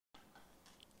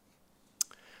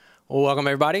Well, welcome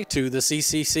everybody to the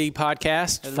CCC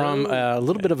podcast from a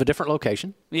little bit of a different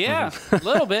location. Yeah, a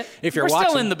little bit. If you're We're watching,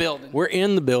 still in the building. We're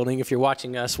in the building. If you're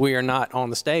watching us, we are not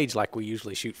on the stage like we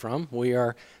usually shoot from. We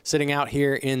are sitting out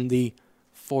here in the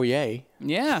foyer.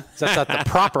 Yeah. That's not the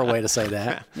proper way to say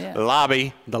that. Yeah.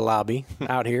 Lobby. The lobby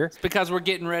out here. Because we're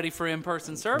getting ready for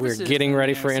in-person services. We're getting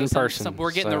ready for in-person. We're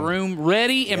getting the room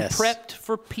ready and Yes. prepped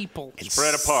for people.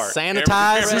 Spread apart.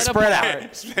 Sanitize and spread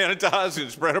out. Sanitize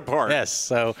and spread apart. Yes.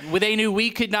 So They knew we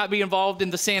could not be involved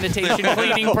in the sanitation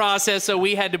cleaning process, so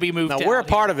we had to be moved no, out. we're a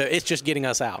part of it. It's just getting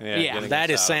us out. Yeah. getting That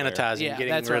is us out of there. sanitizing, Yeah,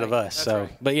 getting that's rid of right. us. That's So,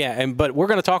 right. but yeah, but we're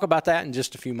going to talk about that in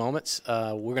just a few moments.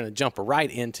 We're going to jump right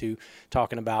into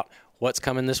talking about what's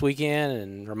coming this weekend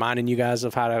and reminding you guys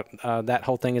of how that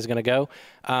whole thing is going to go.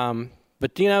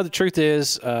 But the truth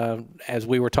is, as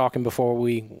we were talking before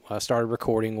we started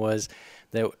recording, was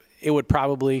that it would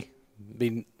probably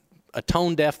be a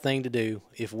tone-deaf thing to do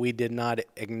if we did not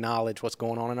acknowledge what's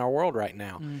going on in our world right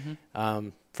now.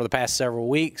 For the past several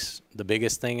weeks, the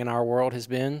biggest thing in our world has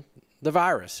been the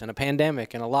virus and a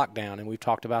pandemic and a lockdown, and we've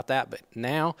talked about that. But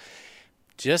now,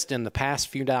 just in the past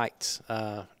few nights,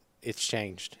 it's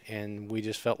changed, and we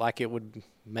just felt like it would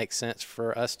make sense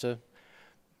for us to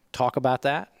talk about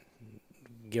that,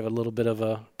 give a little bit of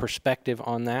a perspective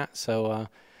on that. So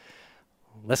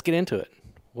let's get into it.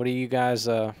 What are you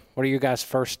guys'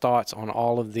 first thoughts on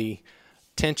all of the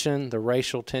tension, the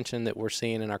racial tension that we're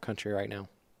seeing in our country right now?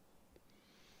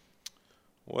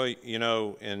 Well,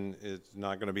 and it's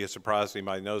not going to be a surprise to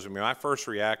anybody who knows me. My first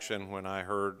reaction when I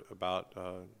heard about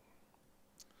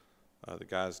the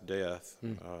guy's death,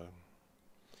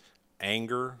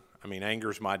 anger. I mean, anger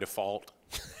is my default.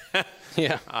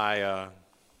 Yeah. I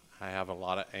have a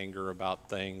lot of anger about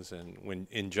things, and when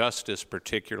injustice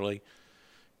particularly,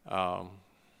 and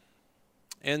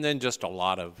then just a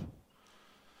lot of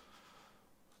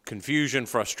confusion,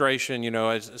 frustration.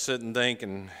 I sit and think,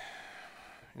 and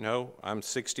I'm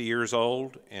 60 years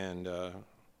old, and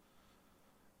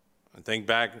I think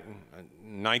back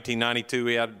in 1992,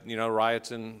 we had,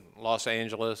 riots in Los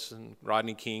Angeles, and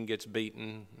Rodney King gets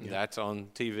beaten. And that's on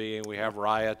TV, and we have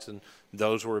riots, and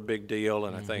those were a big deal.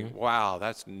 And I think, wow,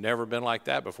 that's never been like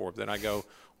that before. But then I go,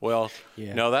 well,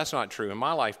 no, that's not true. In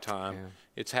my lifetime,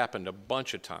 it's happened a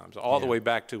bunch of times, all the way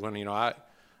back to when,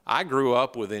 I grew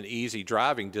up within easy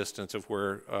driving distance of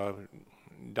where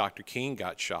Dr. King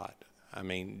got shot. I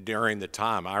mean, during the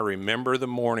time, I remember the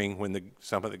morning when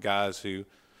some of the guys who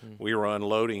we were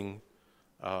unloading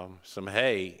some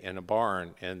hay in a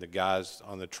barn, and the guys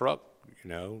on the truck,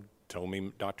 told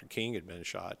me Dr. King had been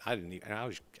shot. I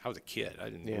was a kid. I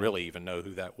didn't really even know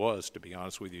who that was, to be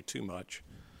honest with you, too much.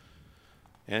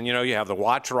 And you have the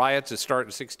Watts riots that start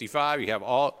in '65. You have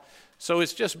so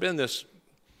it's just been this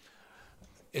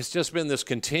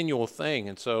continual thing,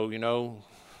 and so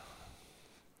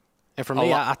And for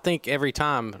me, I think every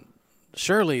time,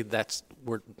 surely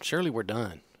we're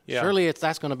done. Yeah. Surely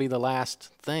that's going to be the last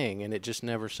thing, and it just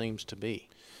never seems to be.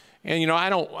 And I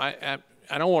don't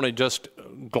want to just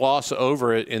gloss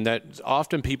over it in that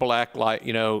often people act like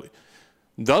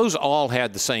those all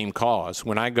had the same cause.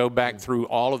 When I go back through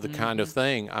all of the kind of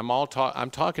thing, I'm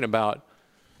talking about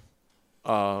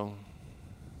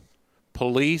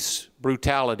police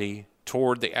brutality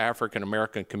toward the African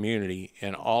American community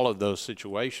in all of those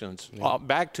situations.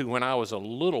 Back to when I was a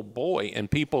little boy,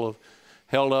 and people have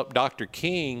held up Dr.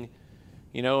 King,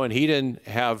 and he didn't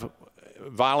have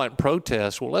violent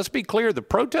protests. Well, let's be clear, the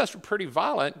protests were pretty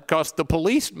violent because the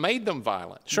police made them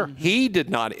violent. Sure. He did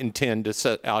not intend to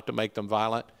set out to make them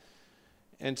violent.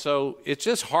 And so it's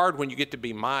just hard when you get to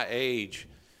be my age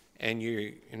and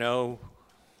you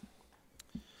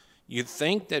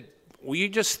think that, you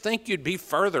just think you'd be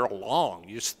further along.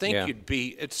 You just think you'd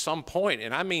be at some point.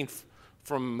 And I mean,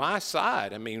 from my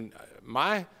side, I mean,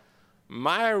 my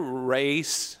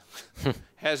race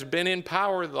has been in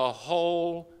power the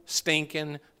whole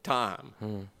stinking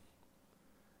time.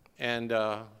 And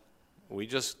we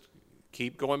just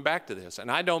keep going back to this.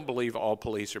 And I don't believe all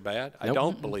police are bad. I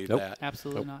don't believe that.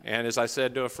 Absolutely not. And as I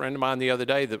said to a friend of mine the other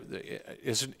day,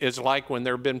 it's like when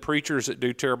there have been preachers that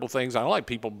do terrible things. I don't like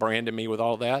people branding me with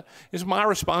all that. It's my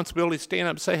responsibility to stand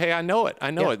up and say, hey, I know it.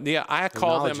 I know it. Yeah, I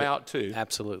call them out too.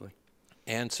 Absolutely.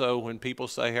 And so when people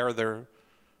say, hey, are there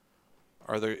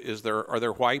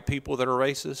white people that are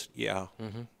racist? Yeah.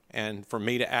 And for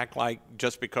me to act like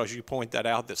just because you point that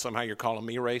out that somehow you're calling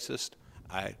me racist,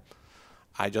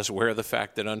 I just wear the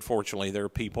fact that unfortunately there are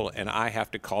people, and I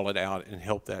have to call it out and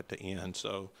help that to end.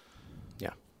 So,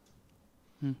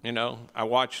 I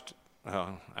watched.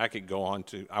 I could go on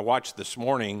to. I watched this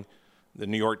morning. The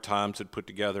New York Times had put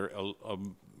together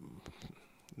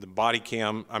the body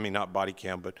cam. I mean, not body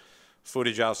cam, but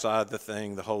footage outside the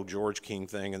thing, the whole George King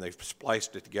thing, and they've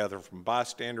spliced it together from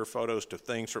bystander photos to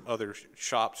things from other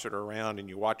shops that are around, and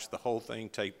you watch the whole thing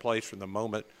take place from the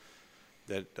moment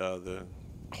that the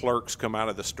clerks come out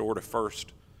of the store to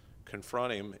first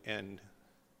confront him. And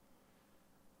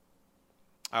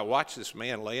I watched this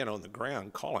man laying on the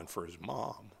ground calling for his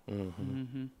mom.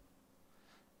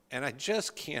 And I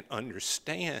just can't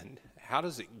understand, how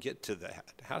does it get to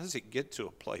that? How does it get to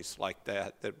a place like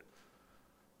that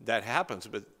happens?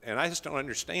 And I just don't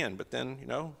understand. But then,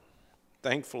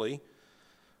 thankfully,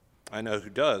 I know who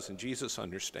does, and Jesus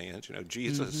understands.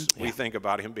 Jesus, we think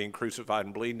about him being crucified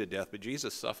and bleeding to death, but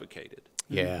Jesus suffocated.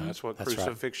 Yeah, That's what that's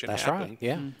crucifixion right. That's happened. right.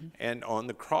 Yeah. And on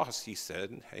the cross, he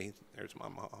said, hey, there's my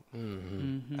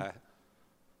mom.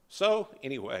 So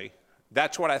anyway,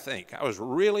 that's what I think. I was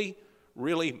really,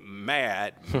 really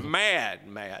mad. Yeah.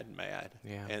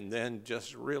 And then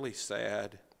just really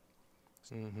sad.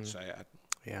 Sad.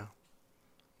 Yeah.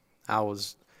 I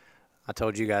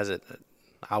told you guys that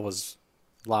I was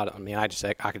I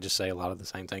could just say a lot of the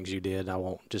same things you did. I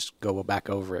won't just go back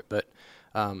over it, but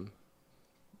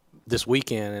this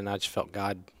weekend, and I just felt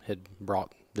God had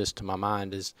brought this to my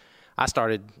mind, is I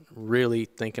started really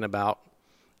thinking about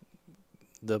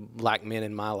the black men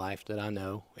in my life that I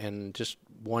know, and just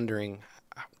wondering,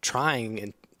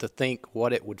 trying to think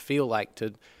what it would feel like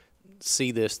to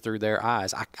see this through their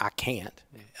eyes. I can't,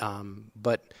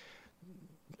 but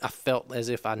I felt as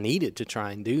if I needed to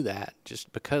try and do that,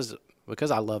 just because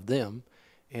I love them,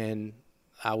 and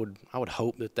I would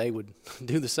hope that they would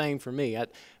do the same for me.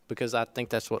 Because I think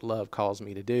that's what love calls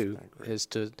me to do, is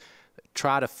to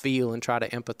try to feel and try to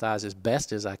empathize as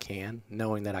best as I can,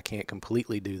 knowing that I can't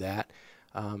completely do that.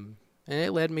 And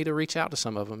it led me to reach out to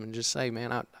some of them and just say,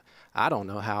 man, I don't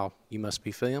know how you must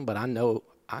be feeling, but I know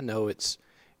it's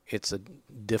a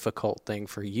difficult thing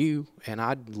for you, and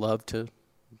I'd love to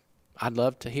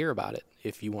hear about it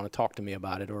if you want to talk to me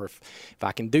about it, or if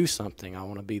I can do something, I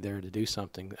want to be there to do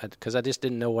something, because I just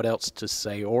didn't know what else to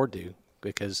say or do,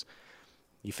 because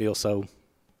you feel so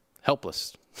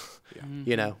helpless.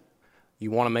 Yeah.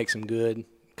 You want to make some good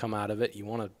come out of it. You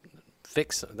want to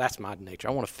fix it. That's my nature.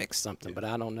 I want to fix something, but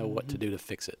I don't know what to do to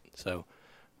fix it. So,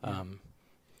 we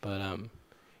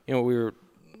were,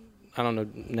 I don't know,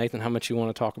 Nathan, how much you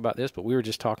want to talk about this, but we were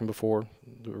just talking before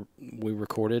we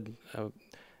recorded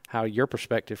how your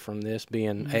perspective from this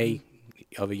being A,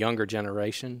 of a younger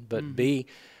generation, but B,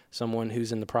 someone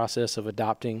who's in the process of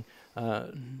adopting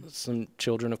some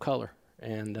children of color,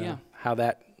 and how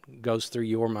that goes through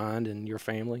your mind and your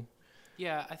family.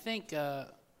 Yeah, I think,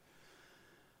 I've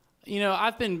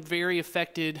been very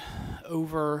affected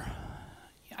over,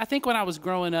 I think when I was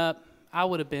growing up, I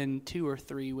would have been 2 or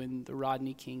 3 when the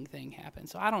Rodney King thing happened.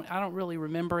 So I don't really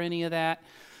remember any of that.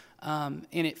 And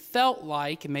it felt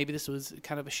like, and maybe this was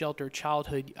kind of a sheltered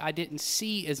childhood, I didn't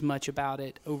see as much about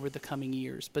it over the coming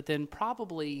years. But then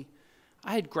probably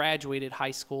I had graduated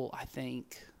high school, I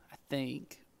think,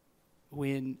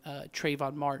 when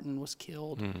Trayvon Martin was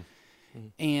killed.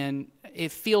 And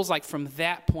it feels like from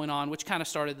that point on, which kind of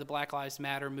started the Black Lives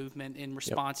Matter movement in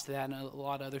response to that and a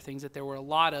lot of other things, that there were a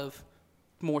lot of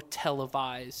more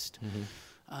televised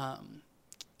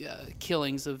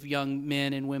killings of young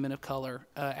men and women of color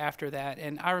after that.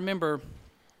 And I remember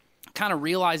kind of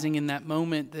realizing in that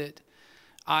moment that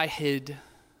I had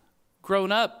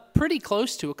grown up pretty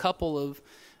close to a couple of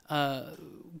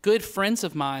good friends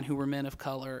of mine who were men of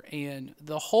color. And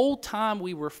the whole time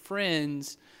we were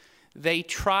friends, they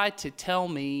tried to tell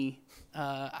me,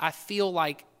 I feel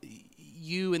like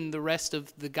you and the rest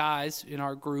of the guys in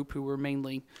our group, who were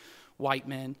mainly white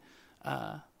men,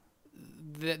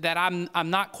 that I'm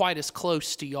not quite as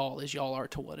close to y'all as y'all are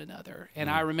to one another. And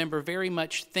I remember very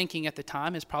much thinking at the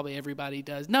time, as probably everybody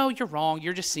does, no, you're wrong.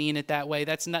 You're just seeing it that way.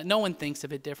 That's not, no one thinks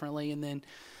of it differently. And then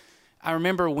I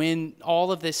remember when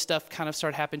all of this stuff kind of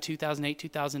started happening, 2008,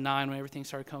 2009, when everything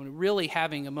started coming, really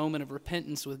having a moment of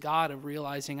repentance with God, of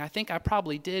realizing I think I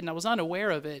probably did, and I was unaware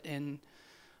of it. And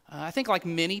I think like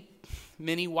many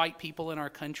white people in our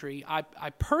country,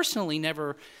 I personally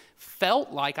never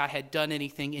felt like I had done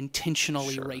anything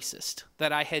intentionally racist,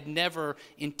 that I had never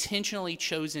intentionally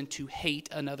chosen to hate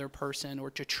another person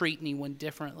or to treat anyone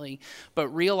differently, but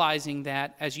realizing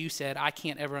that, as you said, I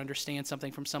can't ever understand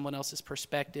something from someone else's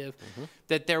perspective,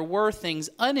 that there were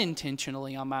things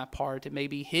unintentionally on my part, that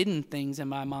maybe hidden things in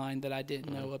my mind that I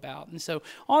didn't know about. And so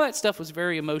all that stuff was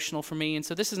very emotional for me. And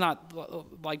so this is not,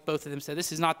 like both of them said,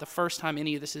 this is not the first time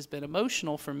any of this has been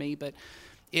emotional for me, but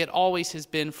it always has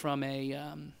been from a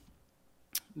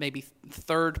maybe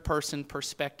third person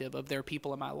perspective of there are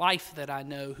people in my life that I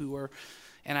know who are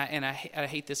I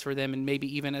hate this for them, and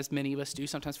maybe even as many of us do,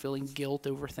 sometimes feeling guilt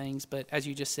over things. But as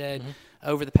you just said,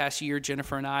 over the past year,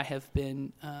 Jennifer and I have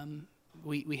been,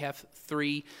 we have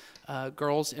 3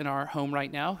 girls in our home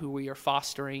right now who we are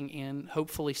fostering, and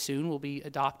hopefully soon we'll be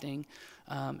adopting.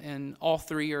 And all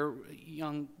 3 are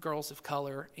young girls of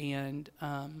color. And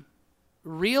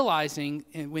realizing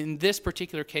in this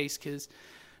particular case, because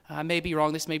I may be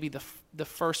wrong, this may be the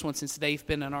first one since they've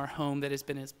been in our home that has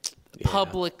been as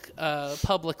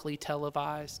publicly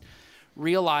televised,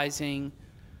 realizing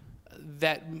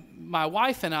that my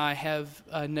wife and I have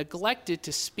neglected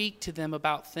to speak to them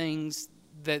about things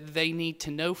that they need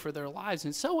to know for their lives,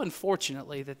 and so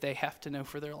unfortunately that they have to know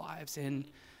for their lives, and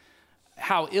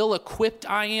how ill-equipped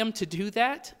I am to do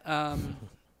that.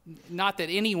 Not that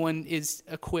anyone is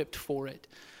equipped for it,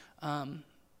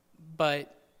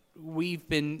 but we've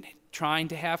been trying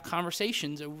to have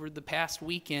conversations over the past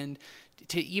weekend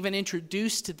to even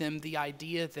introduce to them the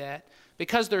idea that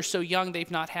because they're so young, they've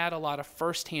not had a lot of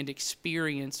firsthand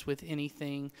experience with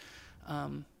anything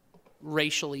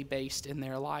racially based in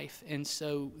their life. And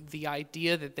so the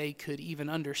idea that they could even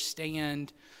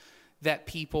understand that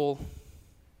people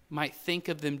might think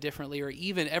of them differently or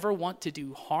even ever want to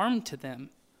do harm to them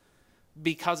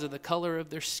because of the color of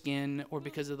their skin or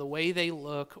because of the way they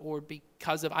look or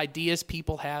because of ideas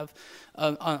people have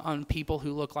on people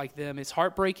who look like them. It's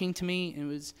heartbreaking to me. It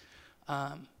was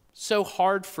so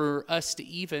hard for us to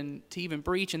even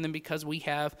breach. And then because we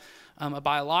have a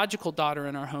biological daughter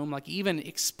in our home, like even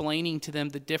explaining to them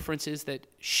the differences that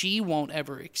she won't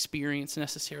ever experience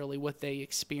necessarily what they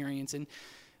experience. And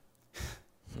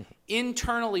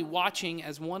internally watching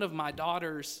as one of my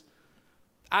daughters,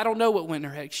 I don't know what went in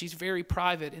her head. She's very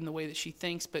private in the way that she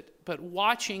thinks, but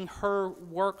watching her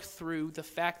work through the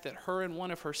fact that her and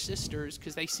one of her sisters,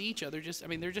 because they see each other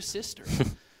they're just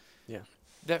sisters. Yeah.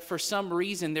 That for some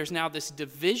reason there's now this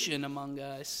division among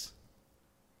us.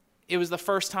 It was the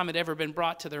first time it ever been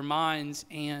brought to their minds,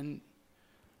 and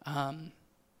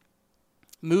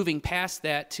moving past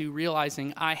that to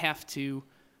realizing I have to,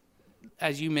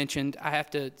 as you mentioned, I have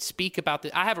to speak about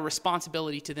I have a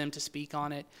responsibility to them to speak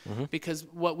on it, because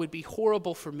what would be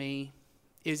horrible for me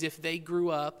is if they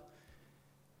grew up,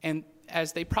 and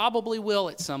as they probably will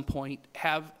at some point,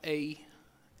 have a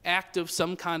act of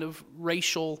some kind of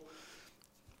racial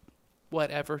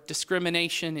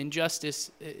discrimination,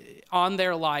 injustice on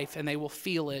their life, and they will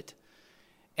feel it.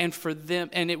 And for them,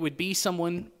 and it would be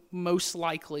someone most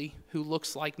likely who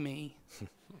looks like me.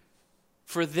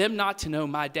 For them not to know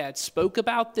my dad spoke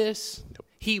about this,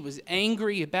 he was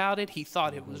angry about it, he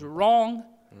thought it was wrong.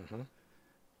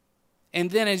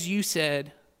 And then, as you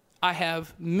said, I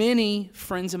have many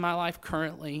friends in my life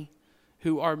currently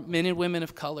who are men and women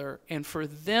of color, and for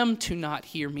them to not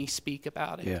hear me speak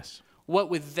about it, Yes. what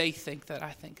would they think that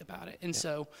I think about it? And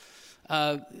so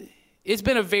it's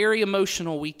been a very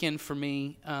emotional weekend for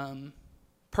me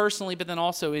personally, but then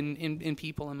also in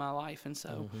people in my life. And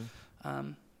so,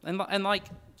 and like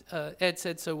Ed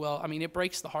said so well, I mean, it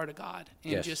breaks the heart of God.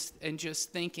 And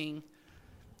just thinking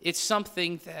it's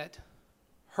something that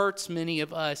hurts many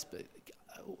of us, but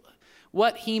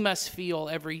what he must feel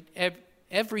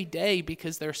every day,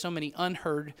 because there are so many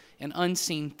unheard and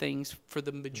unseen things for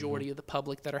the majority of the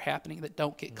public that are happening that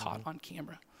don't get caught on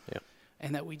camera,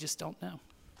 and that we just don't know.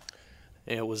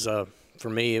 It was, for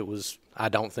me, I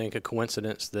don't think, a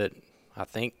coincidence that I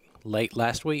think late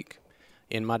last week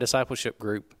in my discipleship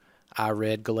group, I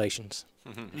read Galatians.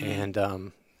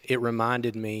 And it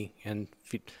reminded me, and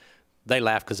they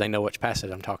laugh because they know which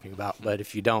passage I'm talking about, but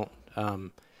if you don't,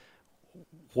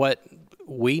 what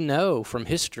we know from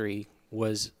history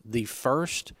was the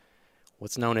first,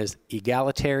 what's known as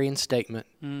egalitarian statement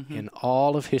in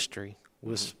all of history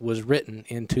was written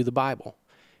into the Bible.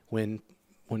 When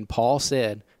Paul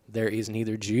said, there is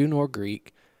neither Jew nor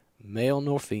Greek, male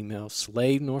nor female,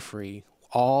 slave nor free,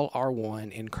 all are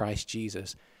one in Christ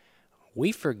Jesus.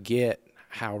 We forget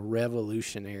how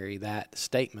revolutionary that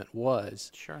statement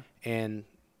was. Sure. And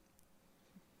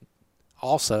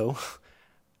also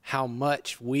how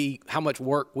much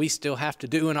work we still have to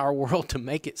do in our world to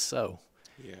make it so.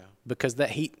 Yeah. Because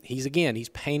he's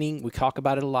painting, we talk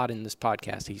about it a lot in this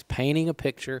podcast, he's painting a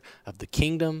picture of the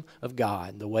kingdom of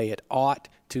God, the way it ought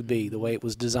to be, the way it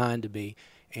was designed to be.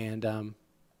 And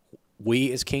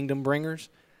we as kingdom bringers,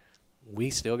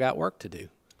 we still got work to do.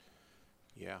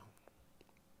 Yeah.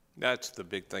 That's the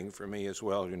big thing for me as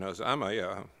well. You know,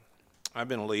 I've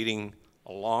been leading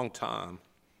a long time,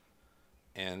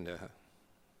 and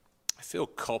I feel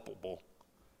culpable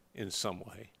in some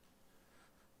way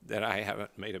that I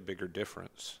haven't made a bigger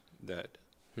difference.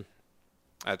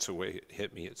 That's the way it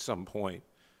hit me at some point.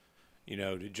 You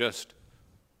know, to just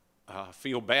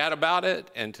feel bad about it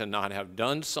and to not have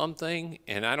done something.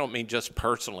 And I don't mean just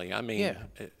personally. I mean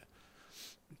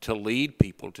to lead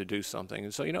people to do something.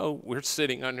 And so, we're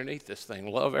sitting underneath this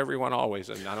thing. Love everyone always.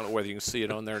 And I don't know whether you can see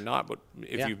it on there or not, but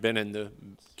if you've been in the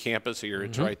campus here,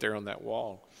 it's right there on that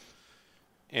wall.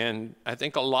 And I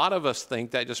think a lot of us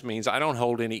think that just means I don't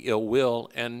hold any ill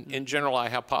will. And in general, I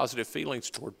have positive feelings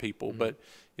toward people, but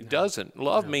it doesn't.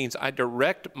 Love means I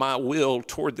direct my will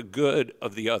toward the good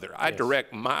of the other. I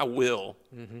direct my will.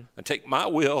 I take my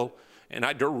will and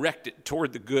I direct it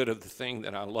toward the good of the thing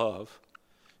that I love.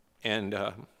 And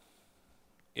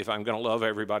if I'm going to love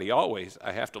everybody always,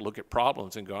 I have to look at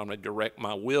problems and go, I'm going to direct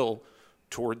my will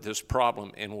toward this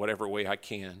problem in whatever way I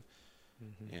can.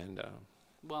 And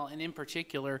well, and in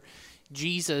particular,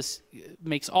 Jesus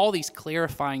makes all these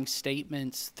clarifying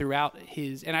statements throughout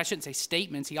his, and I shouldn't say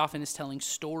statements, he often is telling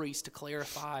stories to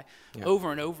clarify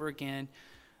over and over again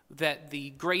that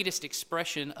the greatest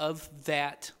expression of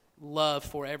that love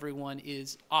for everyone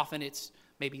is often it's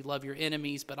maybe love your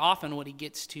enemies, but often what he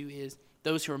gets to is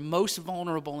those who are most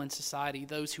vulnerable in society,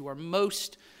 those who are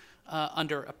most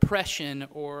under oppression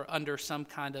or under some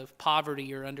kind of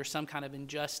poverty or under some kind of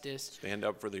injustice. Stand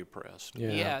up for the oppressed.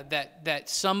 Yeah, that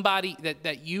somebody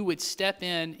that you would step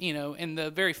in, and the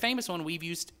very famous one we've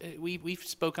used, we've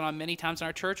spoken on many times in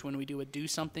our church when we do a Do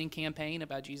Something campaign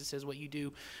about Jesus says what you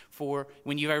do for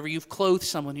whenever you've clothed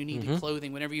someone who needed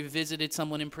clothing, whenever you've visited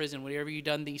someone in prison, whenever you've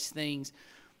done these things.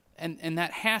 And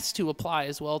that has to apply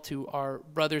as well to our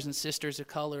brothers and sisters of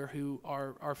color who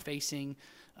are facing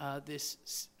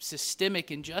this systemic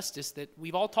injustice that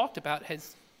we've all talked about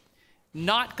has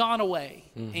not gone away.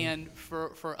 And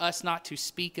for us not to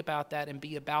speak about that and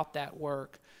be about that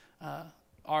work,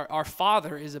 our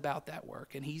Father is about that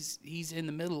work, and he's in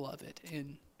the middle of it.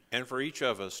 And for each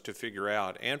of us to figure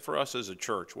out, and for us as a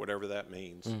church, whatever that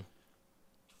means,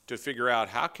 to figure out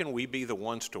how can we be the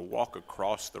ones to walk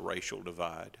across the racial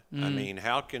divide? I mean,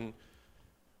 how can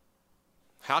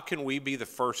we be the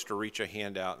first to reach a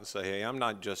hand out and say, hey, I'm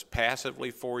not just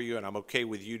passively for you and I'm okay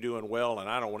with you doing well and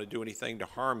I don't want to do anything to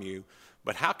harm you,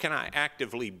 but how can I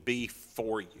actively be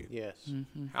for you? Yes.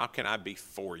 How can I be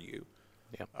for you?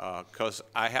 Because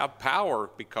I have power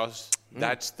because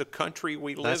that's the country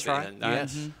we live in.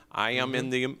 I am in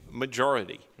the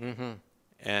majority.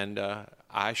 And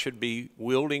I should be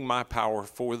wielding my power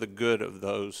for the good of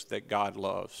those that God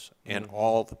loves and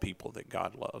all the people that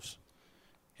God loves.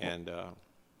 And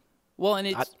well,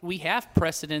 and we have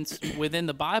precedents within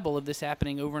the Bible of this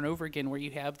happening over and over again, where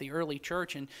you have the early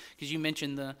church, and because you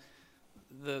mentioned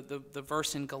the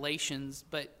verse in Galatians,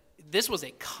 but this was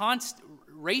a constant.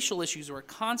 Racial issues were a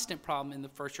constant problem in the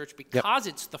first church because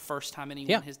it's the first time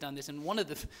anyone has done this, and one of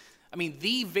the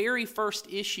very first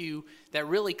issue that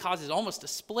really causes almost a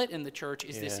split in the church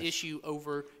is this issue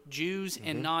over Jews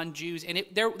and non-Jews. And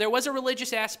there was a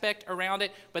religious aspect around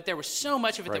it, but there was so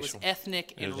much of it that was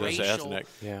ethnic and racial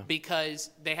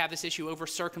because they have this issue over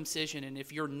circumcision. And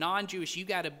if you're non-Jewish, you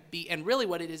got to be, and really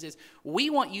what it is we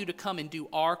want you to come and do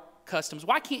our customs.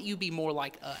 Why can't you be more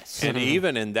like us? And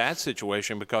even in that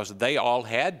situation, because they all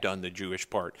had done the Jewish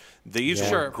part. These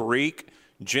were Greek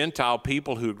Gentile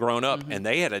people who had grown up and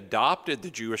they had adopted the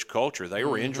Jewish culture. They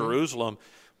were in Jerusalem,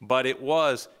 but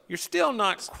you're still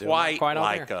not quite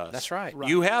like us. That's right.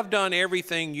 You have done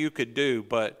everything you could do,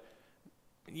 but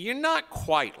you're not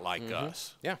quite like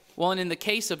us. Yeah. Well, and in the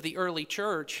case of the early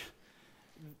church,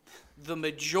 the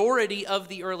majority of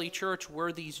the early church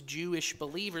were these Jewish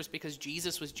believers because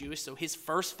Jesus was Jewish, so his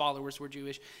first followers were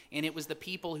Jewish, and it was the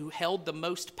people who held the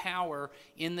most power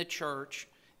in the church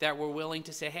that were willing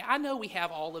to say, hey, I know we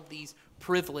have all of these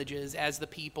privileges as the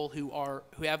people who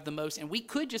have the most, and we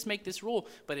could just make this rule,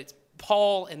 but it's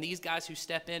Paul and these guys who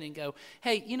step in and go,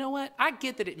 hey, you know what? I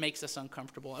get that it makes us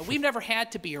uncomfortable, and we've never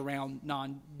had to be around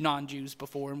non-Jews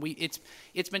before, and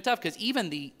it's been tough because even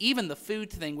the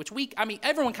food thing, which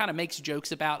everyone kind of makes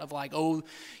jokes about of like,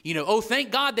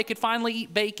 thank God they could finally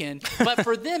eat bacon, but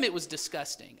for them it was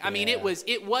disgusting. I mean, it was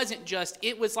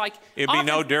like it'd be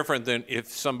no different than if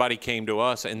somebody came to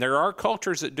us, and there are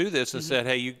cultures that do this and said,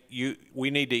 hey, we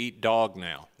need to eat dog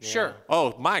now. Sure.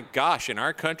 Oh my gosh, in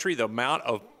our country, the amount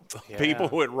of people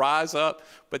who would rise up,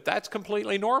 but that's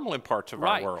completely normal in parts of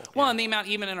our world. Well, and the amount,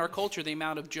 even in our culture, the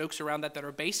amount of jokes around that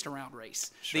are based around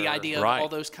race, the idea of all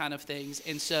those kind of things.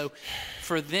 And so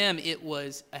for them, it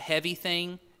was a heavy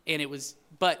thing,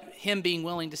 but him being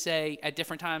willing to say at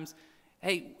different times,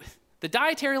 hey, the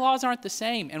dietary laws aren't the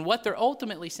same. And what they're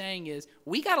ultimately saying is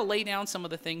we got to lay down some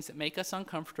of the things that make us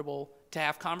uncomfortable to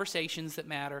have conversations that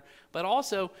matter, but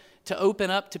also to open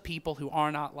up to people who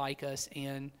are not like us.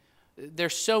 And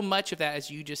there's so much of that, as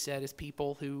you just said, as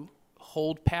people who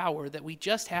hold power that we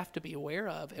just have to be aware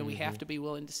of, and we have to be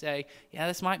willing to say, yeah,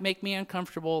 this might make me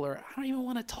uncomfortable, or I don't even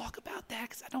want to talk about that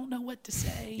because I don't know what to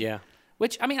say. Yeah.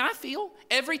 Which, I mean, I feel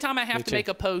every time I have to make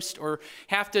a post or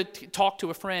have to talk to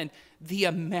a friend, the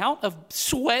amount of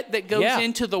sweat that goes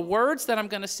into the words that I'm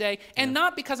going to say, and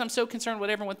not because I'm so concerned what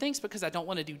everyone thinks, because I don't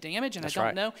want to do damage and I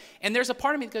don't know. And there's a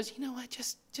part of me that goes, you know what,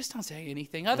 just don't say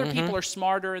anything. Other people are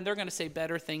smarter and they're going to say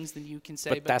better things than you can say.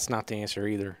 But that's not the answer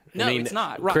either. No, it's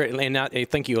not. Right. And I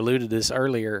think you alluded to this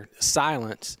earlier.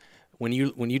 Silence. When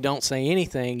you don't say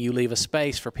anything, you leave a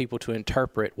space for people to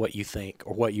interpret what you think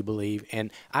or what you believe.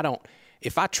 And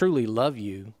if I truly love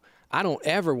you, I don't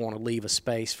ever want to leave a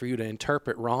space for you to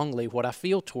interpret wrongly what I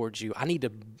feel towards you. I need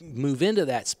to move into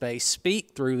that space,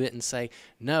 speak through it, and say,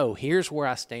 no, here's where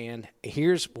I stand.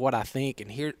 Here's what I think,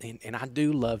 and I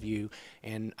do love you.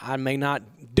 And I may not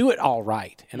do it all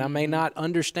right, and I may not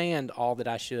understand all that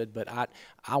I should, but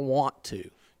I want to.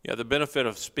 Yeah, the benefit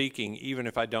of speaking, even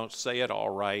if I don't say it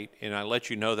all right, and I let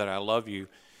you know that I love you,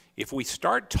 if we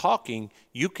start talking,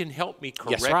 you can help me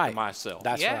correct myself.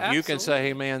 That's right. You Absolutely. can say,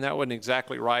 hey, man, that wasn't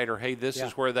exactly right, or hey, this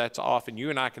is where that's off, and you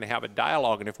and I can have a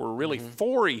dialogue. And if we're really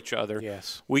for each other,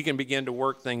 we can begin to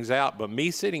work things out. But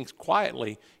me sitting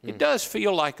quietly, it does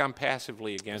feel like I'm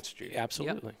passively against you.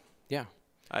 Absolutely. Yeah.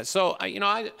 So,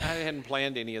 I hadn't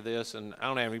planned any of this, and I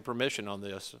don't have any permission on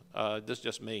this. This is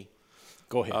just me.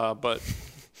 Go ahead. But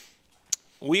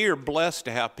we are blessed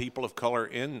to have people of color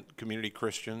in Community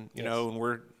Christian, you know, and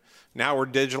we're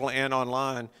digital and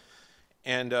online.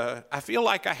 And I feel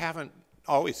like I haven't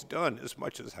always done as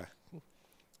much as I.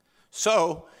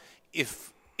 So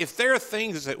if there are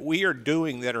things that we are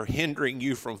doing that are hindering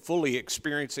you from fully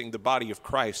experiencing the body of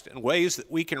Christ and ways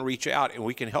that we can reach out and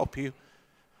we can help you,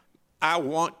 I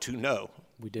want to know.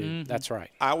 We do. That's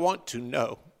right. I want to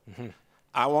know.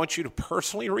 I want you to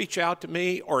personally reach out to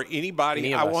me or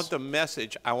anybody. I want the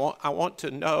message. I want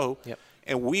to know.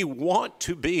 And we want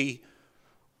to be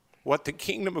what the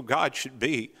kingdom of God should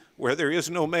be, where there is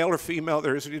no male or female,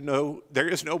 there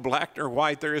is no black nor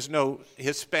white, there is no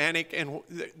Hispanic, and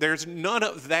there's none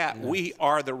of that. We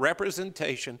are the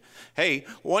representation. Hey,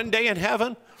 one day in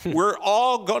heaven, we're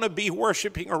all going to be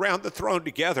worshiping around the throne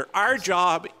together. Our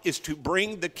job is to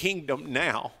bring the kingdom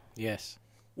now. Yes.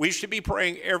 We should be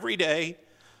praying every day.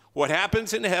 What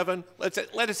happens in heaven, let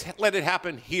it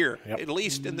happen here, at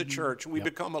least in the church. We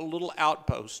become a little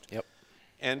outpost.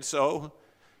 And so,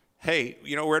 hey,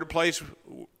 we're at a place,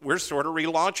 we're sort of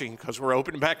relaunching because we're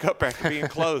opening back up after being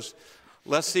closed.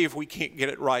 Let's see if we can't get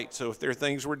it right. So if there are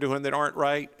things we're doing that aren't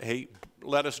right, hey,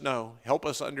 let us know. Help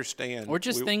us understand. Or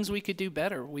just things we could do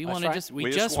better. We want to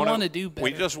we just want to do better.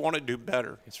 We just want to do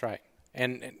better. That's right.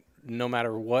 And no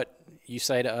matter what you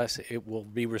say to us, it will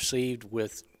be received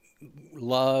with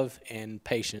love and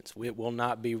patience. It will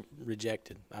not be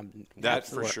rejected. That's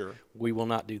for sure. We will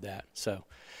not do that. So,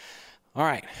 all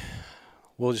right.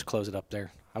 We'll just close it up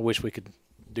there. I wish we could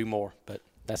do more, but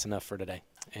that's enough for today.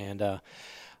 And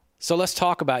so let's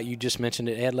talk about, you just mentioned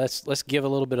it, Ed. Let's give a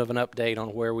little bit of an update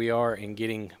on where we are in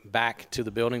getting back to the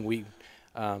building. We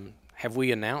have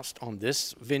we announced on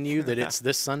this venue that it's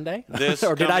this Sunday?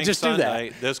 Or did I just do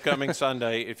that? This coming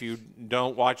Sunday, if you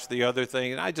don't watch the other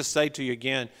thing. And I just say to you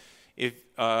again, if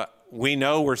we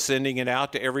know we're sending it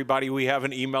out to everybody we have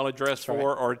an email address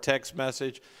for or a text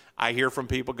message. I hear from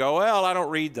people go, well, I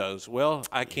don't read those. Well,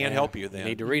 I can't help you then. You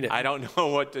need to read it. I don't know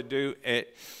what to do.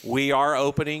 We are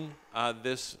opening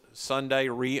this Sunday,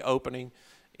 reopening.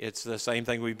 It's the same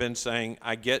thing we've been saying.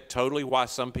 I get totally why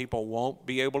some people won't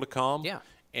be able to come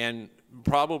and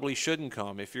probably shouldn't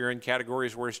come. If you're in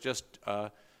categories where it's just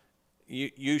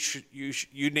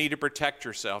you need to protect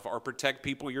yourself or protect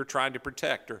people you're trying to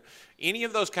protect or any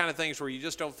of those kind of things where you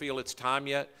just don't feel it's time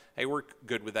yet, hey, we're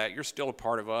good with that. You're still a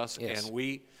part of us, and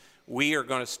we are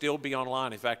going to still be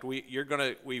online. In fact,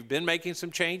 we've been making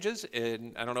some changes,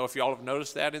 and I don't know if y'all have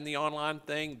noticed that in the online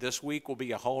thing. This week will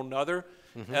be a whole nother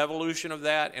evolution of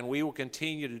that, and we will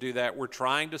continue to do that. We're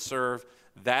trying to serve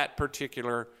that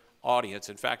particular audience.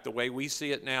 In fact, the way we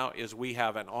see it now is we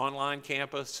have an online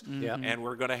campus, and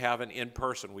we're going to have an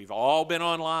in-person. We've all been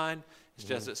online. It's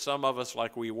just that some of us,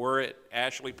 like we were at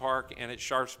Ashley Park and at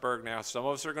Sharpsburg now, some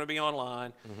of us are going to be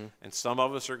online, and some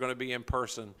of us are going to be in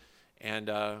person. And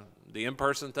the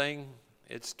in-person thing,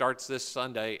 it starts this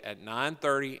Sunday at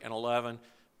 9:30 and 11.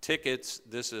 Tickets,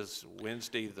 this is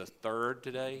Wednesday the 3rd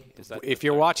today. Is that if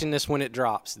you're watching this when it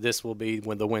drops, this will be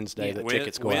when the Wednesday that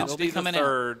tickets go out. Wednesday the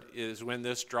 3rd is when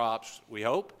this drops, we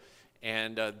hope.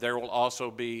 And there will also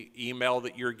be email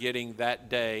that you're getting that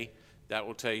day that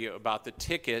will tell you about the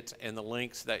tickets and the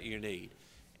links that you need.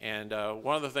 And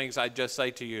one of the things I just say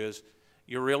to you is,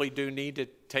 you really do need to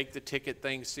take the ticket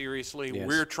thing seriously. Yes.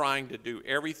 We're trying to do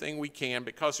everything we can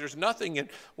because there's nothing in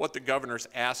what the governors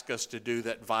ask us to do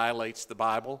that violates the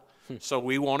Bible. So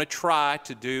we want to try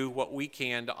to do what we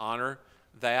can to honor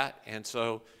that. And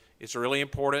so it's really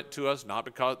important to us, not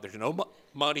because there's no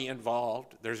money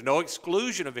involved, there's no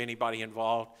exclusion of anybody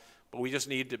involved, but we just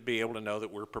need to be able to know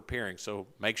that we're preparing. So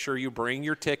make sure you bring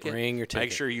your ticket. Bring your ticket.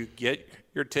 Make sure you get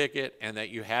your ticket and that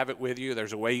you have it with you.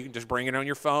 There's a way you can just bring it on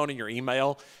your phone and your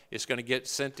email. It's going to get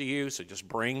sent to you. So just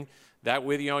bring that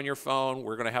with you on your phone.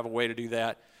 We're going to have a way to do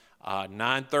that.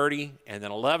 9:30 and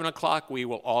then 11 o'clock, we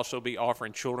will also be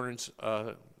offering children's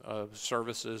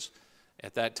services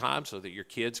at that time so that your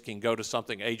kids can go to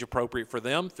something age appropriate for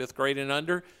them, 5th grade and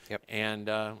under. Yep.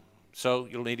 And so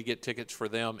you'll need to get tickets for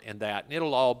them and that. And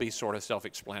it'll all be sort of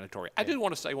self-explanatory. I do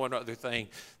want to say one other thing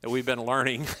that we've been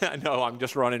learning. I know I'm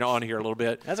just running on here a little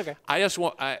bit. That's okay.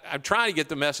 I'm trying to get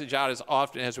the message out as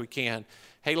often as we can.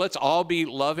 Hey, let's all be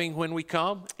loving when we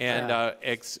come and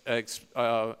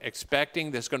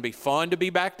expecting that it's going to be fun to be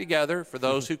back together for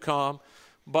those who come,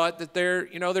 but that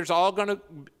there's all going to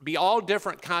be all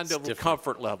different kinds of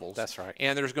comfort levels. That's right.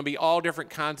 And there's going to be all different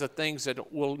kinds of things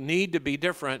that will need to be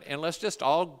different, and let's just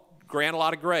all grant a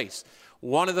lot of grace.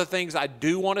 One of the things I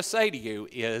do want to say to you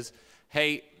is,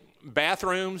 hey,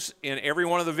 bathrooms in every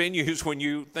one of the venues, when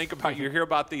you think about, you hear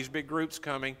about these big groups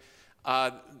coming,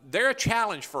 they're a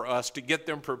challenge for us to get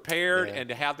them prepared and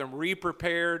to have them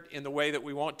re-prepared in the way that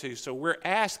we want to. So we're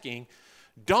asking,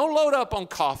 don't load up on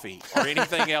coffee or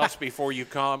anything else before you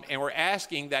come. And we're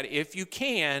asking that if you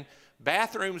can,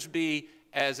 bathrooms be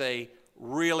as a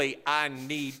really I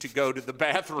need to go to the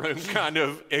bathroom kind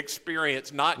of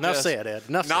experience. Not Enough just, said, Ed.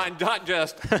 Enough said. Not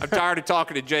just, I'm tired of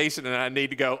talking to Jason and I need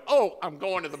to go, oh, I'm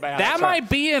going to the bathroom. That might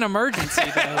be an emergency,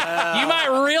 though. You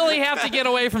might really have to get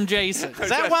away from Jason. Is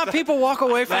that why people walk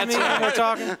away from me when we're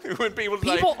talking? When people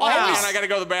say, People oh, always- man, I got to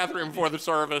go to the bathroom before the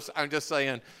service, I'm just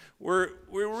saying, we're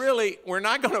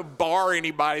not going to bar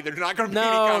anybody. There's not going to be any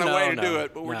kind of way to do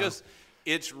it, but we're just,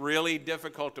 it's really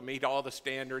difficult to meet all the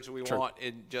standards we want,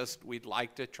 and just we'd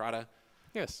like to try to,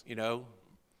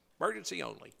 emergency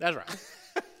only. That's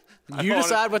right. You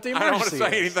decide what the emergency is. I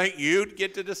don't want to say anything. You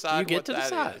get to decide You get what to that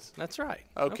decide. is. That's right.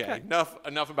 Okay.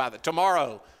 Enough about that.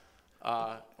 Tomorrow.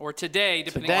 Or today,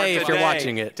 depending Today, on if you're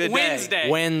watching it. Today.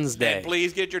 Wednesday. And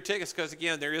please get your tickets because,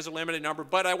 again, there is a limited number.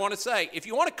 But I want to say, if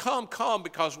you want to come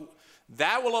because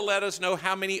that will let us know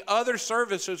how many other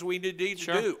services we need to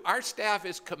do. Our staff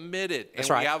is committed, and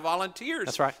we have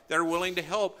volunteers that are willing to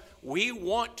help. We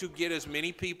want to get as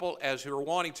many people as who are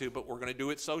wanting to, but we're going to do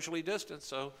it socially distanced.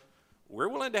 So we're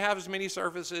willing to have as many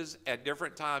services at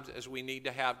different times as we need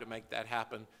to have to make that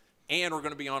happen. And we're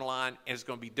going to be online, and it's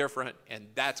going to be different, and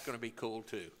that's going to be cool,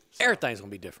 too. So Everything's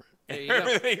going to be different.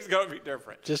 everything's going to be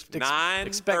different. Just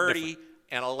 9:30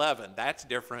 and 11. That's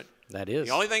different. That is.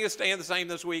 The only thing that's staying the same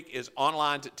this week is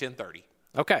online's at 10:30.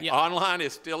 Okay. Online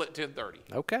is still at 10:30.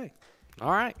 Okay.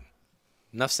 All right.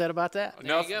 Enough said about that.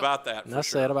 Enough about that. Enough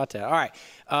said about that. All right.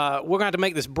 We're going to have to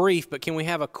make this brief, but can we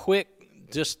have a quick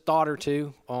just thought or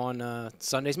two on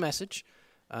Sunday's message?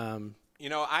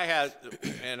 I had,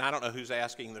 and I don't know who's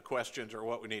asking the questions or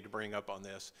what we need to bring up on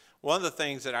this. One of the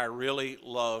things that I really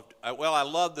loved, I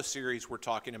love the series we're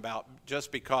talking about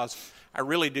just because I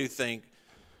really do think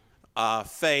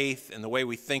faith and the way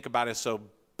we think about it is so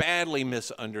badly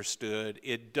misunderstood.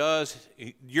 It does,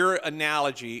 your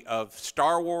analogy of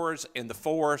Star Wars and the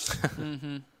Force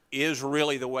is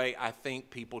really the way I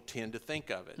think people tend to think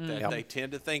of it. That they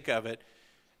tend to think of it.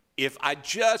 If I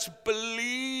just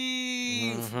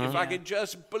believe, if I could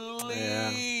just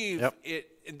believe,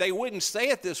 they wouldn't say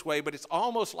it this way, but it's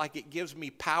almost like it gives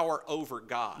me power over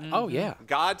God. Oh, yeah.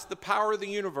 God's the power of the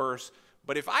universe,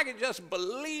 but if I could just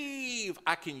believe,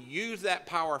 I can use that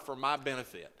power for my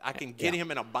benefit. I can get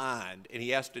him in a bind, and he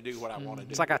has to do what I want to do.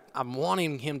 It's like I'm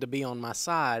wanting him to be on my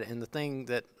side, and the thing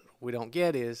that we don't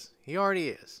get is he already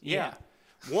is. Yeah.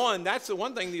 One, that's the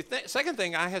one thing. The second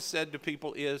thing I have said to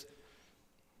people is,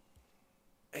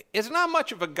 it's not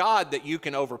much of a God that you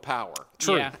can overpower.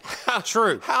 True. Yeah.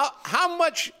 True.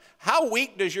 How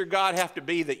weak does your God have to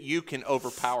be that you can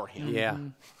overpower him? Yeah.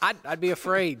 I'd be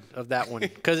afraid of that one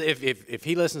because if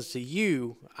he listens to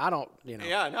you, I don't,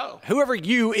 Yeah, I know. Whoever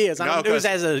you is, I don't do this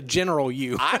 'cause as a general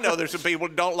you. I know there's some people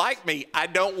who don't like me. I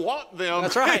don't want them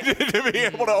That's right. to be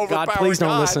able to overpower God, please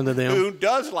don't listen to them. who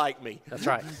does like me. That's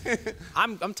right.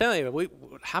 I'm telling you,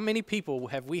 how many people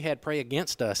have we had pray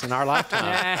against us in our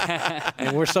lifetime?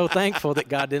 And we're so thankful that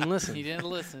God didn't listen. He didn't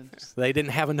listen. They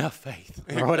didn't have enough faith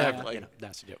or whatever. Exactly.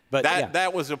 That's a joke. But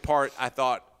That was a part I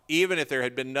thought, even if there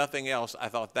had been nothing else, I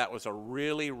thought that was a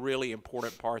really, really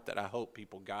important part that I hope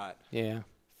people got. yeah.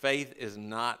 Faith is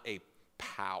not a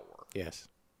power. Yes.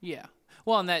 Yeah.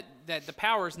 Well, and that the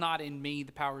power is not in me,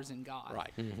 the power is in God.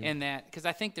 Right. And that, because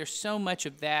I think there's so much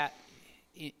of that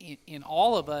in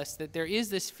all of us, that there is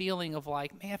this feeling of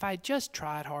like, man, if I just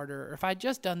tried harder, or if I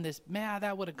just done this, man,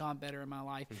 that would have gone better in my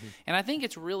life. And I think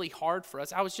it's really hard for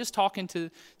us. I was just talking to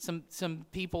some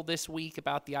people this week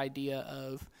about the idea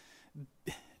of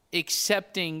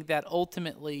accepting that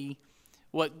ultimately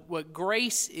what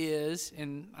grace is,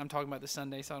 and I'm talking about the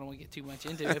Sunday, so I don't want to get too much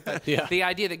into it, but the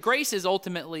idea that grace is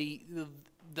ultimately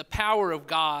the power of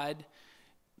God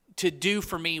to do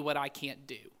for me what I can't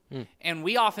do. And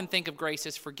we often think of grace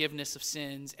as forgiveness of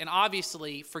sins. And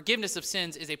obviously, forgiveness of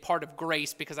sins is a part of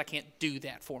grace because I can't do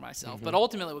that for myself. But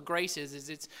ultimately, what grace is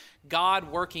it's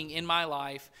God working in my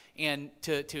life and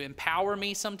to empower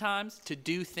me sometimes to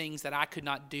do things that I could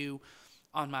not do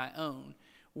on my own,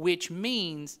 which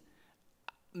means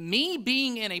me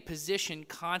being in a position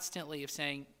constantly of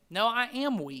saying, no, I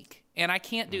am weak and I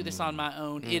can't do this on my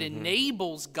own. It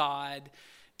enables God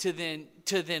to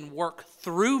then work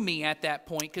through me at that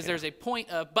point, because there's a point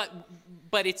of,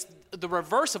 but it's the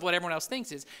reverse of what everyone else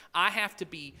thinks is I have to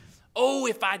be,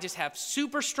 if I just have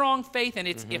super strong faith, and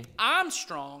it's if I'm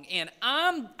strong and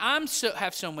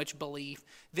have so much belief,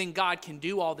 then God can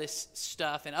do all this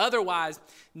stuff, and otherwise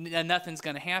nothing's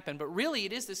going to happen. But really,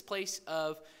 it is this place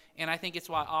of, and I think it's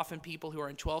why often people who are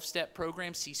in 12-step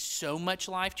programs see so much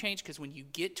life change, because when you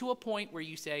get to a point where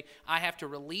you say, I have to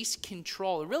release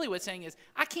control, and really what it's saying is,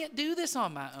 I can't do this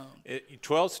on my own.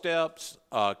 12 steps,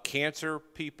 cancer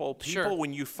people, Sure.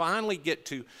 when you finally get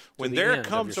to when the there end of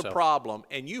comes a yourself. problem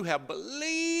and you have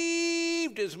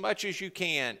believed as much as you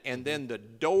can, and then the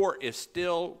door is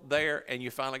still there, and you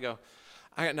finally go,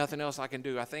 I got nothing else I can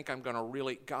do. I think I'm going to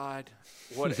really, God,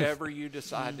 whatever you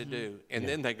decide to do. And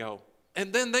then they go,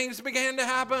 and then things began to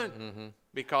happen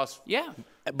because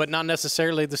But not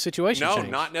necessarily the situation no,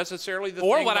 changed. not necessarily the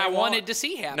Or thing what they I want. wanted to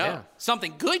see happen. No. Yeah.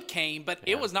 Something good came, but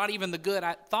it was not even the good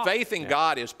I thought. Faith in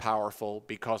God is powerful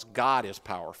because God is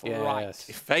powerful. Yes. Right.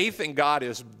 Faith in God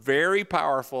is very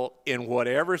powerful in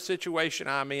whatever situation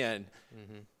I'm in.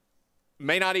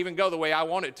 May not even go the way I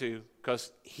want it to,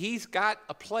 because He's got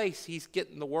a place He's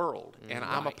getting the world, and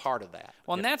I'm a Right. part of that.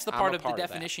 Well, and that's the I'm part a of the part that.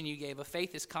 definition you gave of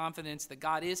faith is confidence that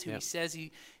God is who He says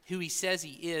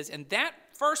He is, and that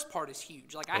first part is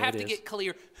huge. Like I have to get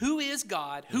clear: who is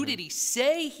God? Who did He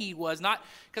say He was? Not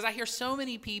because I hear so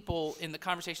many people in the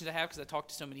conversations I have, because I talk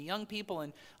to so many young people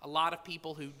and a lot of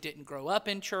people who didn't grow up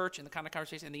in church, and the kind of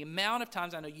conversation. And the amount of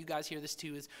times I know you guys hear this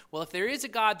too is, well, if there is a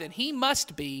God, then He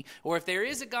must be, or if there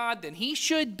is a God, then He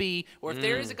should be, or if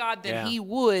there is a God, then He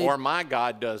would. Or my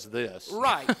God does this.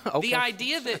 Right. The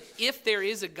idea that if there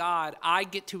is a God, I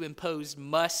get to impose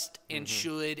must and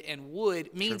should and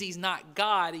would means He's not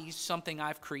God, He's something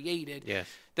I've created. Yes.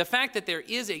 The fact that there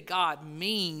is a God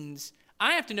means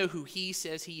I have to know who He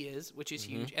says He is, which is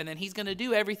huge, and then He's going to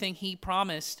do everything He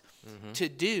promised to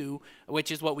do,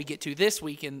 which is what we get to this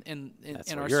week in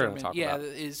That's our what you're gonna sermon. talk Yeah, about.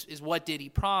 is what did He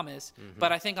promise?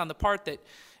 But I think on the part that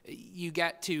you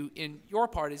got to in your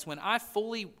part is when I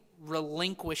fully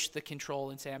relinquish the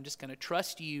control and say, I'm just going to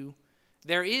trust you.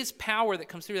 There is power that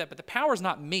comes through that, but the power is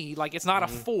not me. Like it's not a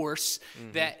force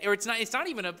that, or it's not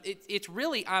even it's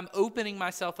really, I'm opening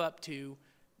myself up to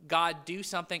God do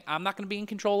something. I'm not going to be in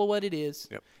control of what it is.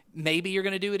 Yep. Maybe you're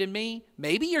going to do it in me.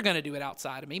 Maybe you're going to do it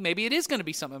outside of me. Maybe it is going to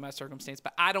be something in my circumstance,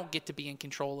 but I don't get to be in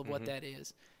control of what that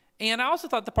is. And I also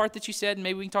thought the part that you said, and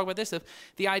maybe we can talk about this, of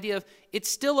the idea of it's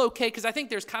still okay, because I think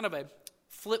there's kind of a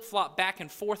flip-flop back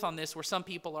and forth on this where some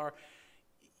people are,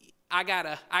 I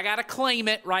gotta claim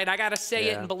it, right? I gotta say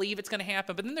it and believe it's gonna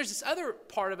happen. But then there's this other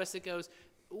part of us that goes,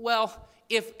 well,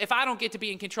 if I don't get to be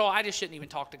in control, I just shouldn't even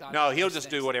talk to God. No, about He'll these just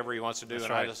things. do whatever He wants to do, and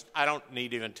right. I don't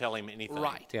need to even tell Him anything.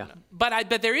 Right. Yeah.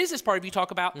 But there is this part of you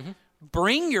talk about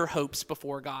bring your hopes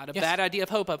before God, of that idea of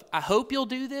hope of, I hope you'll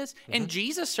do this. And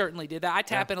Jesus certainly did that. I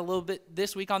tap in a little bit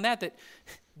this week on that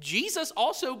Jesus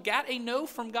also got a no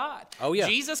from God. Oh, yeah.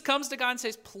 Jesus comes to God and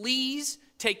says, please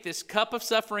take this cup of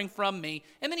suffering from me.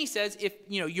 And then He says, if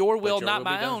your will, your not will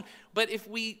be my done. own. But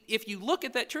if you look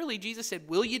at that truly, Jesus said,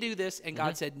 will you do this? And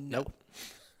God said, no. Nope.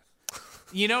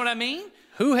 You know what I mean?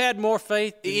 Who had more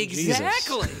faith than Jesus?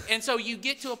 Exactly. And so you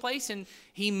get to a place and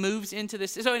He moves into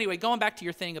this. So anyway, going back to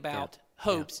your thing about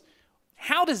hopes,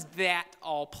 how does that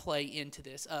all play into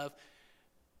this of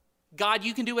God,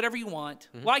 you can do whatever you want,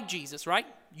 like Jesus, right?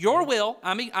 Your will.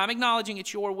 I'm acknowledging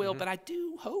it's your will, but I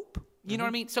do hope. You know what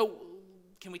I mean? So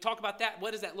can we talk about that?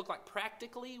 What does that look like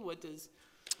practically?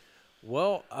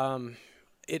 Well,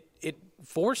 it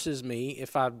forces me,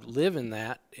 if I live in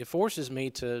that, it forces me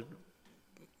to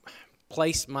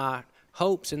place my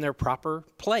hopes in their proper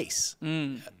place.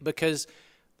 Because,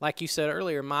 like you said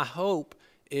earlier, my hope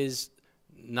is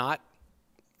not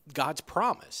God's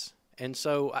promise. And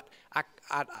so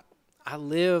I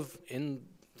live in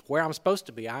where I'm supposed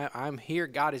to be. I'm here.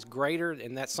 God is greater.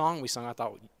 And that song we sung, I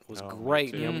thought was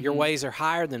great. You know, your ways are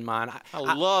higher than mine.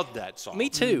 I love that song. Me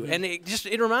too. And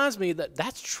it reminds me that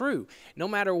that's true. No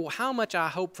matter how much I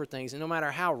hope for things, and no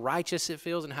matter how righteous it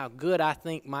feels and how good I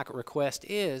think my request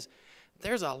is,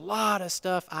 there's a lot of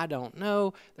stuff I don't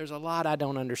know. There's a lot I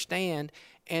don't understand.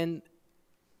 And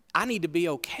I need to be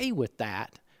okay with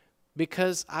that,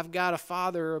 because I've got a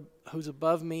Father who's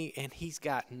above me, and he's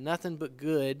got nothing but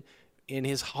good in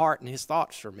his heart and his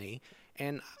thoughts for me.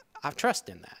 And I trust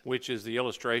in that. Which is the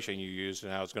illustration you used,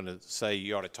 and I was going to say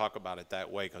you ought to talk about it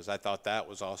that way, because I thought that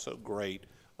was also great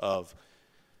of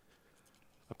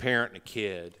a parent and a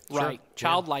kid. Right.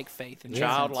 Childlike faith. In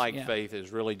Childlike faith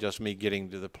is really just me getting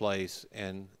to the place,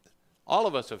 and all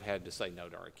of us have had to say no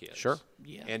to our kids. Sure.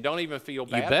 Yeah. And don't even feel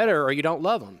bad. You better, or you don't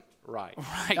love them. Right.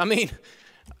 Right. I mean,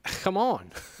 come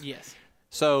on. Yes.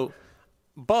 So,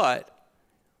 but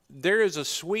there is a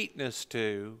sweetness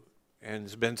to, and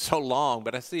it's been so long,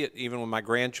 but I see it even with my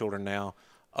grandchildren now,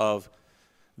 of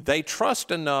they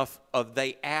trust enough of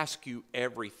they ask you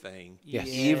everything, Yes.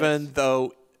 even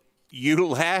though you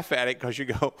laugh at it because you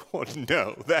go, oh,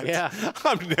 no,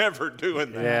 I'm never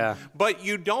doing that. Yeah. But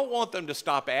you don't want them to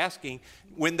stop asking.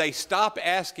 When they stop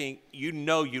asking, you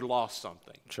know you lost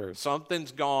something. True.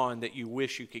 Something's gone that you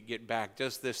wish you could get back.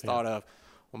 Just this thought of,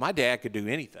 well, my dad could do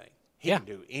anything. He can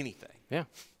do anything. Yeah.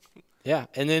 Yeah.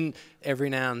 And then every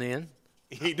now and then,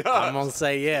 He does. I'm going to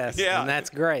say yes. Yeah. And that's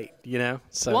great, you know?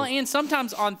 So, Well, and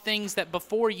sometimes on things that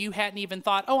before you hadn't even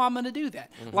thought, oh, I'm going to do that.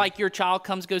 Like your child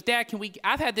comes, goes, Dad, can we?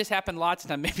 I've had this happen lots of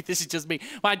times. Maybe this is just me.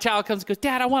 My child comes, goes,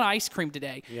 Dad, I want ice cream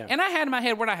today. Yeah. And I had in my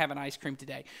head, we're not having ice cream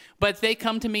today. But they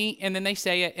come to me and then they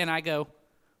say it, and I go,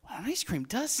 well, ice cream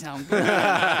does sound good.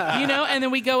 You know, and then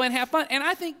we go and have fun. And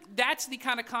I think that's the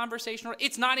kind of conversation.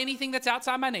 It's not anything that's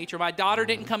outside my nature. My daughter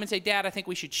didn't come and say, Dad, I think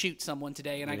we should shoot someone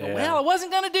today. And I go, Yeah. well, I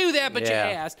wasn't going to do that, but you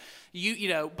Yeah. asked. You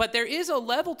know, but there is a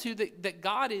level to that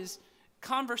God is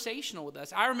conversational with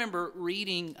us. I remember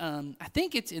reading, I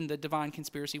think it's in the Divine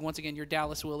Conspiracy, once again, your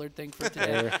Dallas Willard thing for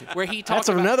today, where he talks that's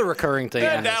about... another recurring thing.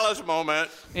 That Dallas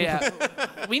moment. Yeah.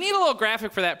 We need a little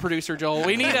graphic for that, producer Joel.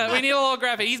 We need a little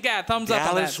graphic. He's got a thumbs up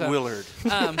on that. Dallas So. Willard.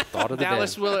 Thought of the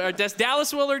Dallas day. Willard,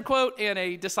 Dallas Willard quote and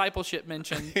a discipleship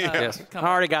mention. Yes. I come up.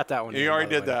 already got that one. You in, already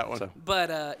by the did way, that one. so.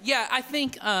 But yeah, I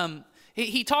think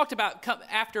he talked about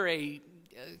after a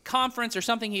conference or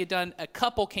something he had done, a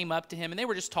couple came up to him and they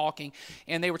were just talking,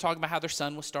 and they were talking about how their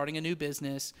son was starting a new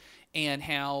business and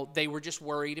how they were just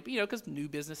worried, you know, because new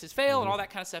businesses fail and all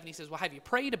that kind of stuff. And he says, well, have you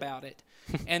prayed about it?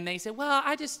 And they said, well,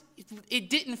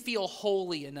 it didn't feel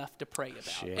holy enough to pray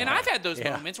about. Yeah. And I've had those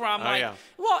Yeah. moments where I'm yeah.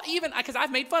 well, even because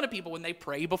I've made fun of people when they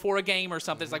pray before a game or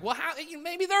something. It's like, well,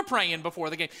 maybe they're praying before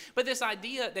the game. But this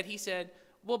idea that he said,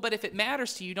 well, but if it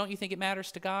matters to you, don't you think it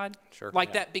matters to God? Sure.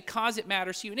 Like that, because it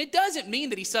matters to you. And it doesn't mean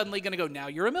that he's suddenly going to go, now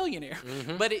you're a millionaire.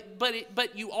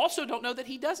 But you also don't know that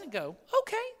he doesn't go,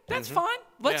 okay, that's fine.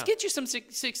 Let's Yeah. get you some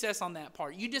success on that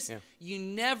part. You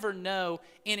never know.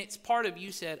 And it's part of,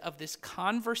 you said, of this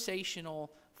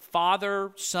conversational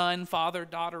father-son,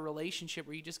 father-daughter relationship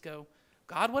where you just go,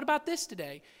 God, what about this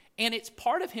today? And it's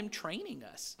part of him training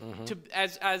us to,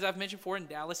 as I've mentioned before, and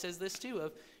Dallas says this too,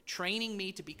 of training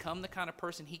me to become the kind of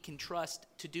person he can trust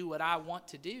to do what I want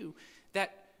to do.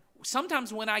 That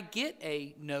sometimes when I get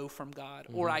a no from God,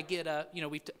 or I get a, you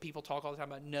know, people talk all the time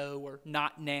about no or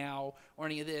not now or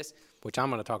any of this. Which I'm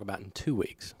going to talk about in 2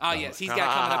 weeks. Oh, yes, he's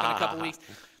got coming up in a couple weeks.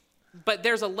 But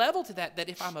there's a level to that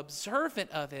if I'm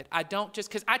observant of it, I don't just,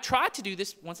 because I try to do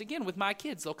this, once again, with my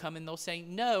kids. They'll come and they'll say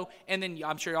no, and then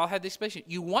I'm sure y'all had this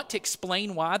experience. You want to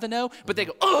explain why the no, but they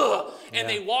go, ugh, and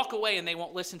they walk away and they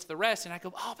won't listen to the rest. And I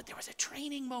go, oh, but there was a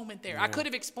training moment there. I could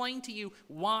have explained to you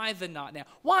why the not now.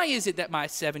 Why is it that my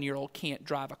 7-year-old can't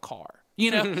drive a car? You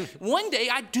know, one day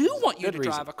I do want you Good to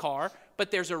reason. drive a car,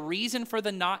 but there's a reason for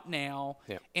the not now.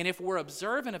 Yeah. And if we're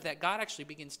observant of that, God actually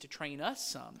begins to train us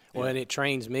some. Well, and it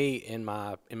trains me in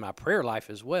my prayer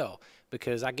life as well,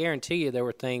 because I guarantee you there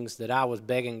were things that I was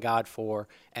begging God for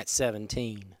at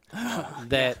 17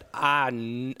 that I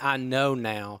know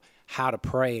now how to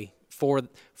pray for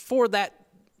that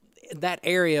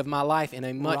area of my life in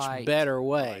a much Right. better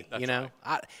way. That's you know,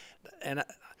 right.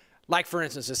 Like for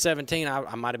instance, at 17,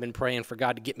 I might have been praying for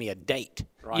God to get me a date.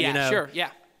 Right? Yeah, You know? sure, yeah.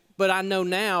 But I know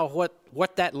now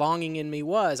what that longing in me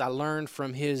was. I learned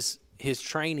from his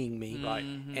training me. Right.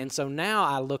 And so now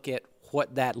I look at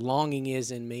what that longing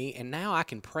is in me, and now I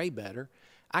can pray better.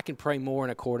 I can pray more in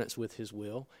accordance with his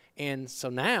will. And so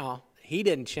now he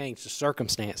didn't change the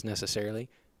circumstance necessarily,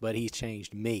 but he's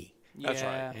changed me. That's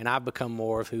right. And I've become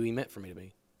more of who he meant for me to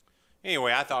be.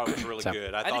 Anyway, I thought it was really So-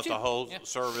 good. I did thought too. the whole Yeah.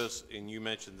 service, and you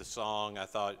mentioned the song. I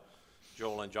thought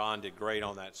Joel and John did great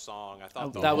on that song. I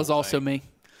thought the That whole was also thing- me.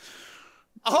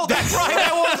 Oh, that's right.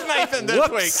 That was Nathan this Whoops.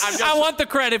 week. I'm just, I want the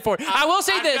credit for it. I will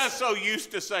say I'm this. just so used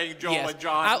to saying Joel Yes. and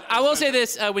John. I will say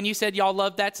this: when you said y'all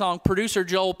loved that song, producer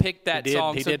Joel picked that He did-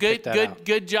 song. he so did good, pick that good, out.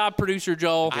 good job, producer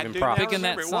Joel, I him do props. now picking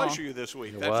that remember song. it was you this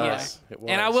week. It That's was. right. It was.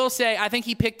 And I will say, I think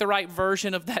he picked the right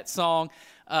version of that song.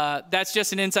 That's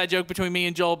just an inside joke between me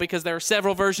and Joel because there are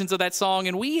several versions of that song,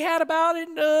 and we had about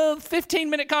a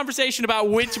 15-minute conversation about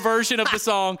which version of the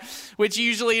song, which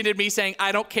usually ended me saying,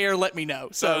 "I don't care, let me know."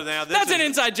 So now this that's is, an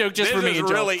inside joke just for me This and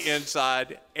is Joel. really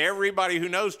inside. Everybody who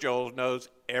knows Joel knows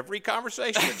every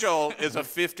conversation with Joel is a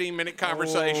 15-minute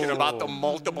conversation about the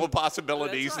multiple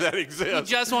possibilities that He exist.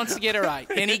 just wants to get it right,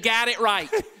 and he got it right.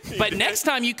 But next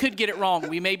time you could get it wrong.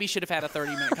 We maybe should have had a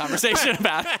 30-minute conversation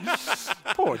about it.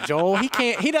 Poor Joel. He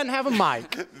can't. He doesn't have a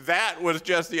mic. That was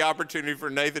just the opportunity for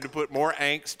Nathan to put more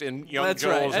angst in young That's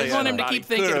Joel's right. I just head want him to about- keep he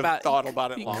thinking could have about it. thought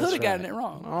about it You longer. could have gotten right. it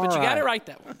wrong, All but you got right. it right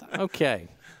that one time. Okay.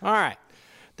 All right.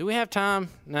 Do we have time?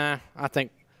 Nah. I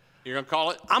think You're going to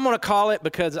call it? I'm going to call it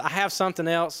because I have something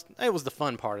else. It was the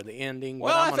fun part of the ending. but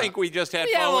Well, I'm I gonna- think we just had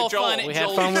We had a fun little with Joel. fun at we had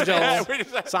Joel's fun with expense. Joel. We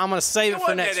just- So I'm going to save it for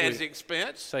wasn't next at his week.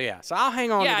 expense. So yeah. So I'll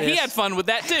hang on Yeah, to this. he had fun with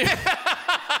that too.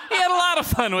 He had a lot of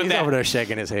fun with He's that. over there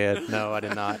shaking his head. No, I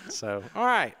did not. So all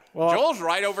right. Well, Joel's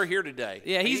right over here today.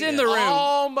 Yeah, he's He in is the room.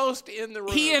 Almost in the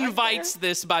room. He right invites there.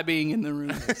 this by being in the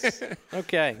room.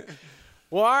 okay.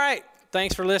 Well, all right.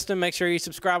 Thanks for listening. Make sure you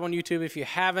subscribe on YouTube if you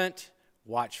haven't.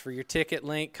 Watch for your ticket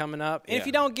link coming up. And if Yeah.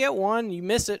 you don't get one, you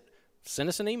miss it, send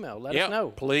us an email. Let Yeah, us know.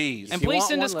 please. And you please want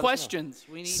send one, us let us know. questions.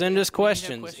 We need Send to- us we need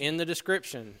to have questions in the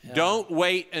description. Don't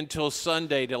wait until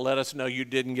Sunday to let us know you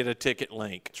didn't get a ticket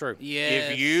link. True.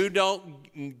 Yes. If you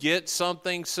don't get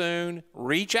something soon,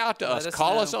 reach out to us. us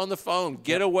Call know. us on the phone.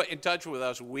 Get in touch with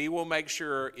us. We will make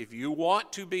sure if you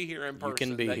want to be here in person,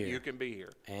 can be that here. you can be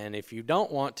here. And if you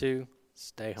don't want to,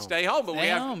 stay home. Stay home, but we Stay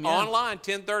have home, yeah. online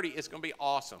 10:30. It's going to be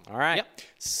awesome. All right. Yep.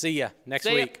 See ya next See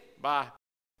ya. week. Bye.